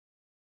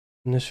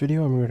In this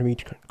video, I'm going to be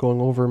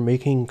going over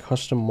making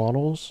custom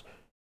models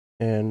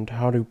and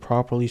how to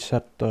properly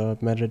set the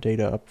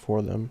metadata up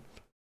for them.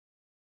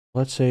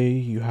 Let's say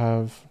you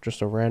have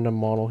just a random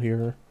model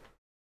here.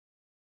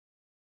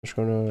 I'm just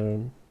going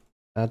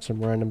to add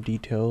some random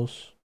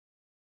details.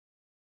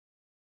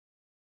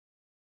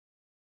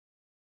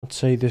 Let's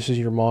say this is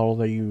your model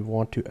that you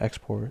want to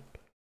export.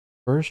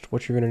 First,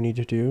 what you're going to need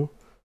to do,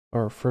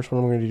 or first what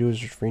I'm going to do is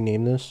just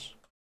rename this.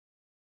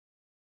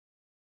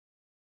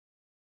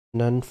 And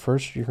then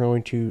first you're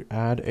going to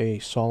add a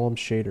Sollumz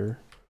shader.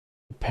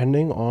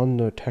 Depending on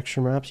the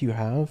texture maps you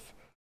have,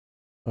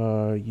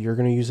 you're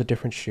going to use a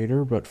different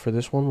shader, but for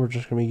this one, we're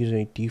just going to be using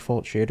a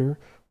default shader,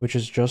 which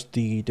is just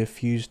the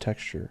diffuse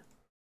texture.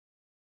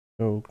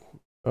 So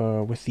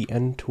with the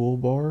N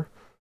toolbar,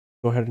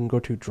 go ahead and go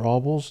to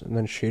Drawables and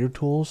then Shader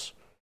Tools.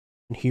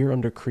 And here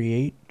under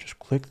Create, just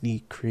click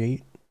the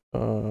Create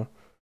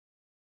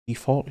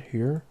default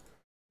here,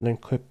 and then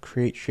click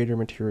Create Shader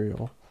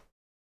Material.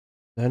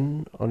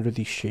 Then under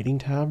the Shading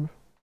tab,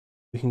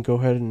 we can go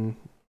ahead and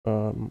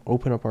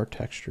open up our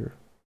texture.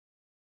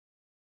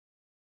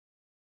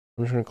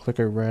 I'm just going to click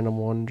a random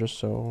one just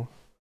so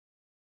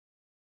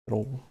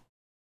it'll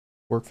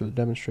work for the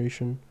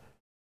demonstration.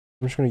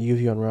 I'm just going to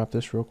UV unwrap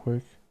this real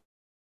quick.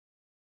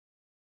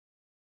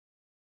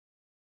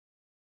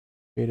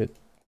 Create it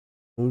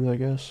smooth, I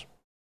guess.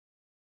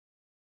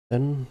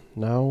 Then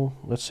now,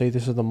 let's say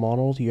this is the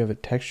model. You have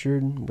it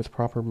textured with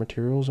proper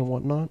materials and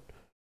whatnot.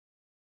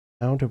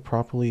 Now to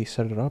properly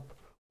set it up,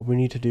 what we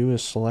need to do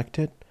is select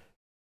it,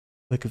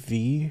 click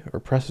V or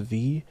press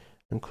V,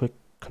 and click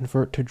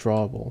Convert to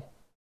Drawable.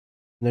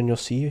 And then you'll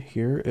see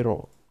here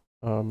it'll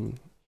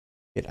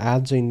it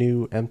adds a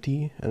new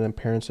empty and then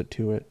parents it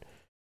to it.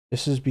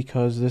 This is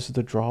because this is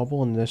the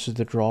drawable and this is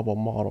the drawable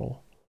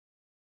model.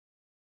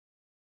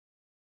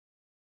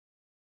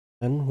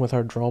 Then with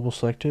our drawable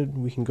selected,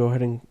 we can go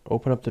ahead and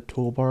open up the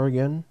toolbar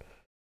again,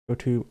 go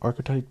to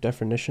Archetype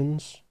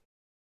Definitions,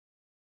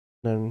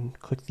 then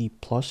click the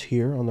plus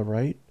here on the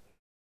right.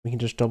 We can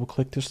just double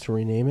click this to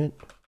rename it.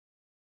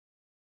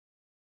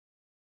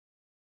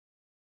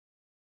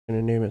 I'm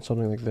going to name it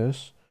something like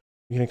this.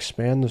 You can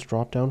expand this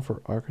drop down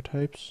for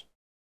archetypes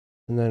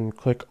and then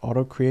click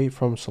Auto Create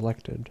from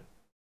Selected.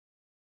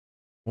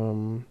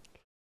 You'll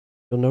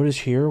notice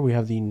here we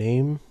have the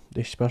name,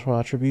 the special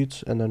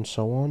attributes, and then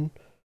so on.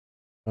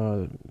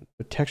 The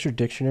texture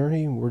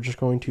dictionary, we're just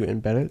going to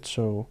embed it.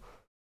 So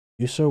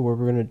what we're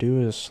going to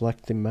do is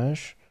select the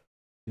mesh,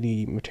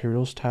 the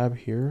materials tab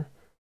here,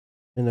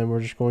 and then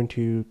we're just going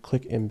to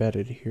click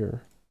embedded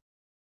here.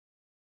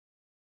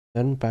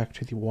 Then back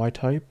to the Y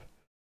type,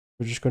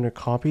 we're just going to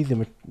copy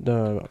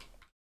the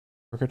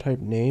archetype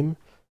name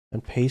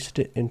and paste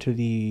it into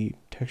the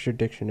texture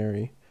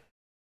dictionary.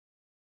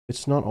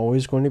 It's not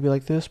always going to be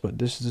like this, but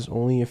this is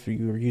only if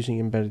you're using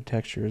embedded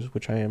textures,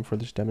 which I am for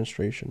this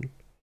demonstration.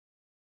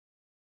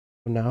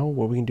 So now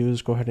what we can do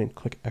is go ahead and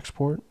click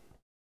export.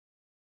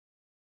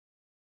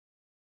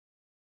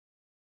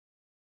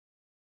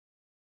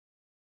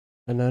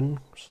 And then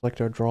select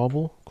our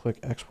drawable, click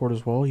export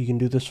as well. You can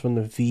do this from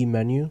the V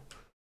menu.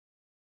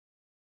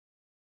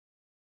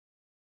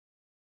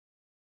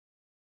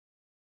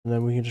 And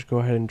then we can just go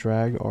ahead and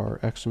drag our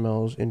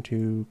XMLs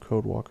into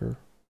CodeWalker.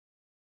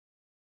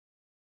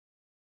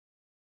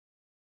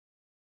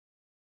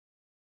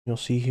 You'll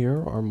see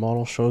here our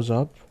model shows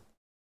up,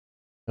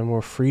 and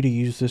we're free to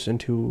use this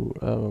into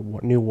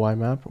new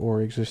YMap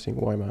or existing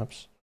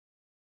YMaps.